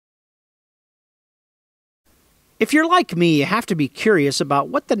If you're like me, you have to be curious about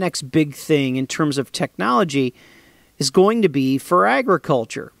what the next big thing in terms of technology is going to be for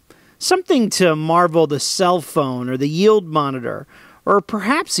agriculture. Something to marvel the cell phone or the yield monitor, or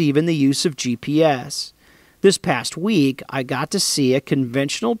perhaps even the use of GPS. This past week, I got to see a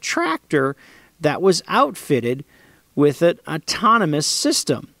conventional tractor that was outfitted with an autonomous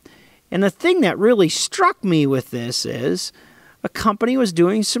system. And the thing that really struck me with this is a company was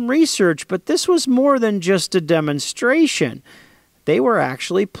doing some research, but this was more than just a demonstration. They were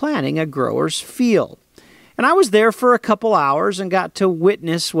actually planning a grower's field. And I was there for a couple hours and got to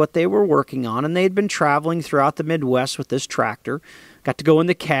witness what they were working on. And they had been traveling throughout the Midwest with this tractor. Got to go in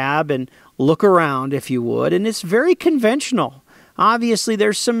the cab and look around, if you would. And it's very conventional. Obviously,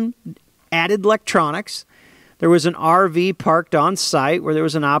 there's some added electronics. There was an RV parked on site where there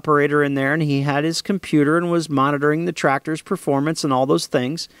was an operator in there, and he had his computer and was monitoring the tractor's performance and all those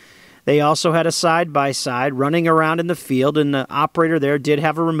things. They also had a side-by-side running around in the field, and the operator there did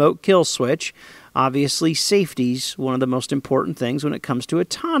have a remote kill switch. Obviously, safety's one of the most important things when it comes to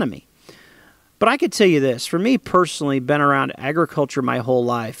autonomy. But I could tell you this, for me personally, been around agriculture my whole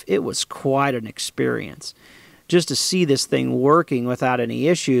life, it was quite an experience. Just to see this thing working without any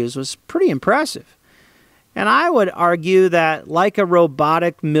issues was pretty impressive. And I would argue that like a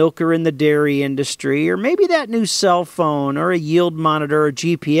robotic milker in the dairy industry, or maybe that new cell phone or a yield monitor or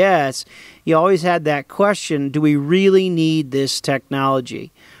GPS, you always had that question, do we really need this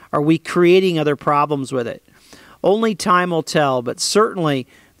technology? Are we creating other problems with it? Only time will tell, but certainly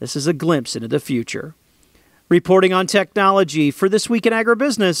this is a glimpse into the future. Reporting on technology for This Week in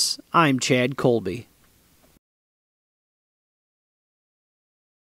Agribusiness, I'm Chad Colby.